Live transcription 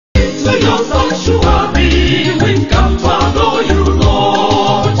Into your sanctuary, we've come to adore you,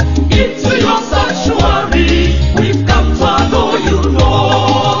 Lord. Into your sanctuary, we've come to adore you,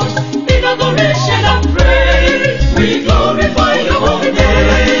 Lord. In adoration and praise, we glorify your holy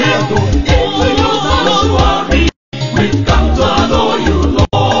name. Into your sanctuary, we've come to adore you,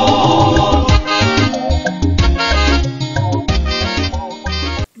 Lord.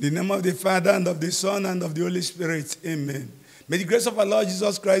 In the name of the Father, and of the Son, and of the Holy Spirit. Amen. May the grace of our Lord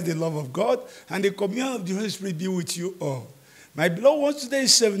Jesus Christ, the love of God, and the communion of the Holy Spirit be with you all. My beloved ones, today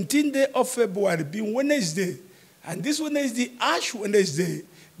is 17th day of February, being Wednesday. And this Wednesday, Ash Wednesday,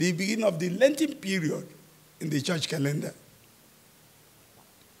 the beginning of the Lenting period in the church calendar.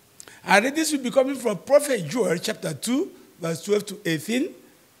 And this will be coming from Prophet Joel, chapter 2, verse 12 to 18.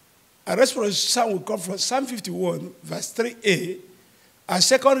 Our response psalm will come from Psalm 51, verse 3a. Our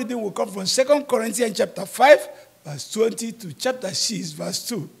second reading will come from 2 Corinthians chapter 5, verse 20 to chapter 6, verse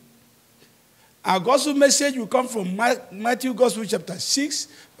 2. Our gospel message will come from Matthew Gospel chapter 6,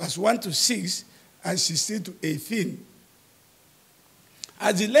 verse 1 to 6, and 16 to 18.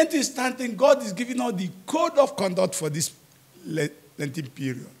 As the Lent is starting, God is giving us the code of conduct for this Lenten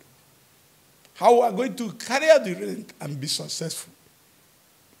period. How we are going to carry out the Lent and be successful.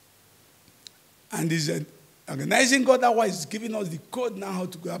 And is organizing God that is giving us the code now how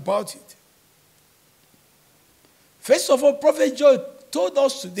to go about it. First of all, Prophet Joel told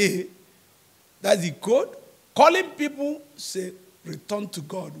us today that the code, calling people, say, return to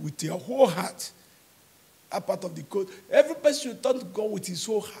God with your whole heart. That part of the code. Every person should return to God with his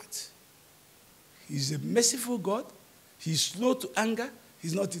whole heart. He's a merciful God. He's slow to anger.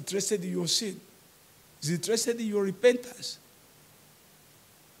 He's not interested in your sin. He's interested in your repentance.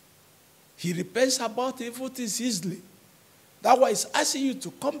 He repents about evil things easily. That's why he's asking you to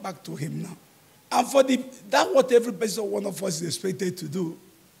come back to him now. And for that's what every person, one of us is expected to do.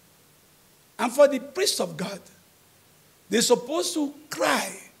 And for the priests of God, they're supposed to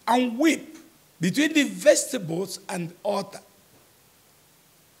cry and weep between the vegetables and the altar.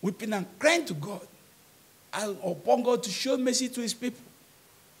 Weeping and crying to God. And upon God to show mercy to his people.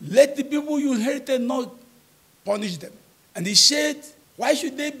 Let the people you inherited not punish them. And he said, why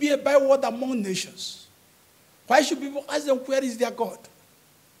should they be a byword among nations? Why should people ask them, where is their God?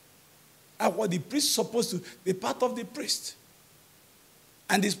 And what the priest is supposed to be part of the priest.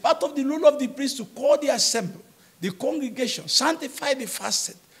 And it's part of the rule of the priest to call the assembly, the congregation, sanctify the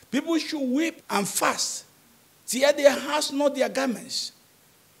fasted. People should weep and fast. Tear their hearts, not their garments.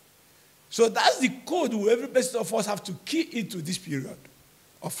 So that's the code where every person of us have to key into this period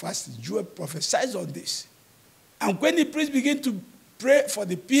of fasting. Joel prophesies on this. And when the priest begin to pray for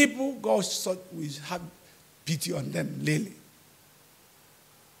the people, God will have pity on them, really.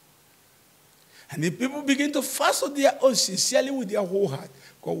 And if people begin to fast on their own sincerely with their whole heart,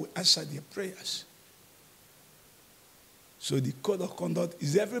 God will answer their prayers. So the code of conduct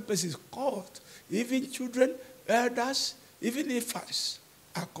is every person is called. Even children, elders, even infants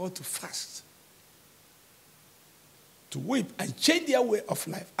are called to fast. To weep and change their way of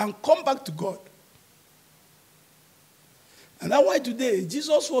life and come back to God. And that's why today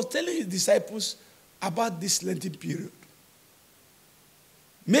Jesus was telling his disciples about this Lenten period.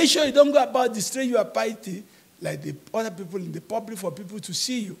 Make sure you don't go about displaying your piety like the other people in the public for people to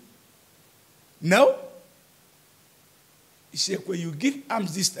see you. No. He said, when you give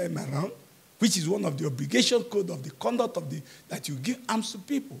alms this time around, which is one of the obligation code of the conduct of that you give alms to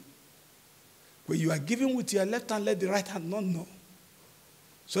people. When you are giving with your left hand, let the right hand not know.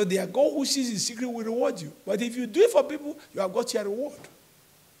 So their God who sees in secret will reward you. But if you do it for people, you have got your reward.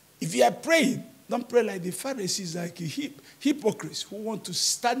 If you are praying, don't pray like the Pharisees, like hypocrites who want to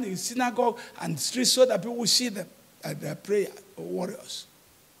stand in synagogue and street so that people will see them as their prayer warriors.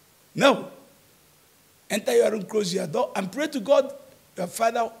 No. Enter your room, close your door, and pray to God, your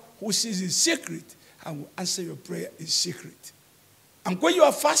Father who sees in secret, and will answer your prayer in secret. And when you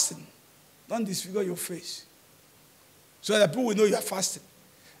are fasting, don't disfigure your face so that people will know you are fasting.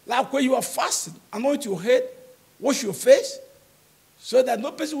 Like when you are fasting, anoint your head, wash your face, so that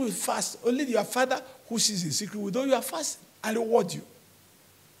no person will fast. Only your Father who sees in secret will know you are fasting and reward you.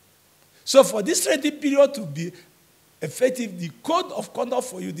 So for this Lenten period to be effective, the code of conduct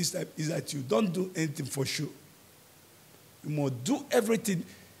for you this time is that you don't do anything for sure. You must do everything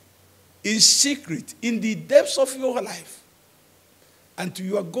in secret, in the depths of your life, and to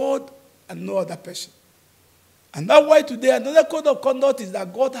your God and no other person. And that's why today another code of conduct is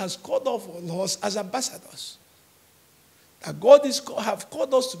that God has called us as ambassadors. That God have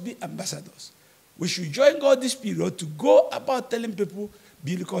called us to be ambassadors. We should join God this period to go about telling people,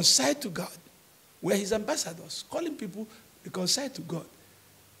 be reconciled to God. We're his ambassadors, calling people reconciled to God.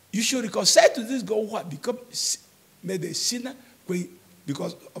 You should reconcile to this God who had become made a sinner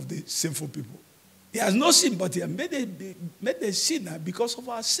because of the sinful people. He has no sin, but he has made a sinner because of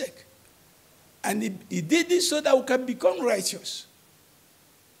our sake. And he did this so that we can become righteous.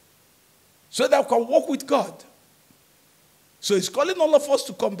 So that we can walk with God. So he's calling all of us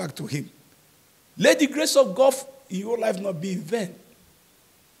to come back to him. Let the grace of God in your life not be in vain.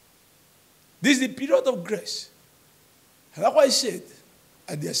 This is the period of grace. And that's why I said,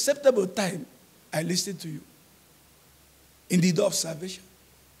 at the acceptable time, I listen to you. In the door of salvation.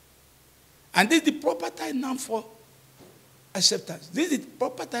 And this is the proper time now for acceptance. This is the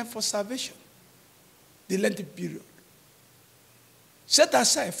proper time for salvation. The Lenting period. Set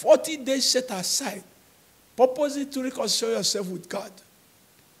aside, 40 days set aside, purposely to reconcile yourself with God.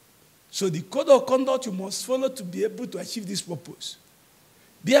 So the code of conduct you must follow to be able to achieve this purpose.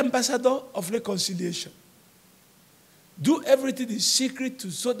 Be ambassador of reconciliation. Do everything in secret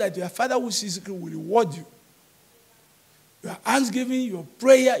so that your Father who sees secret will reward you. Your thanksgiving, your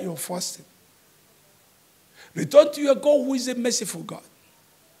prayer, your fasting. Return to your God who is a merciful God.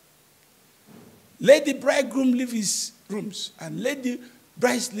 Let the bridegroom leave his rooms and let the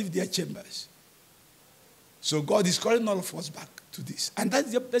brides leave their chambers. So God is calling all of us back to this. And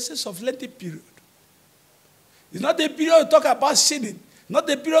that's the essence of Lenting period. It's not the period to talk about sinning. Not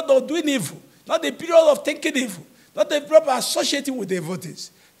the period of doing evil. Not the period of thinking evil. Not the period of associating with evil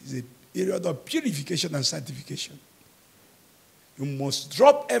things. It's a period of purification and sanctification. You must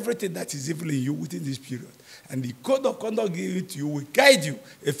drop everything that is evil in you within this period. And the code of conduct given to you will guide you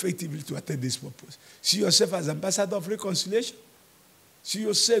effectively to attain this purpose. See yourself as ambassador of reconciliation. See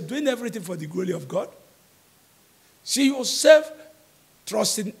yourself doing everything for the glory of God. See yourself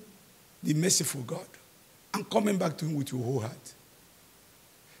trusting the merciful God and coming back to him with your whole heart.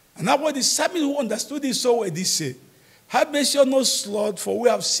 And that's what the psalmist who understood this so well, they say, have mercy on us, Lord, for we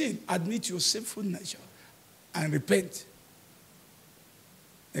have sinned. Admit your sinful nature and repent.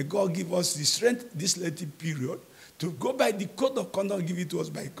 And God give us the strength, this Lenting period, to go by the code of conduct given to us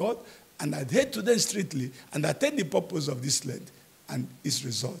by God and adhere to them strictly and attain the purpose of this Lent and its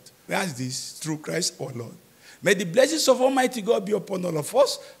result. We ask this through Christ our Lord. May the blessings of Almighty God be upon all of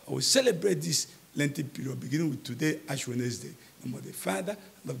us. I will celebrate this Lenting period, beginning with today, Ash Wednesday. In the name of the Father,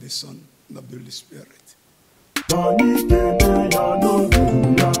 and of the Son, and of the Holy Spirit.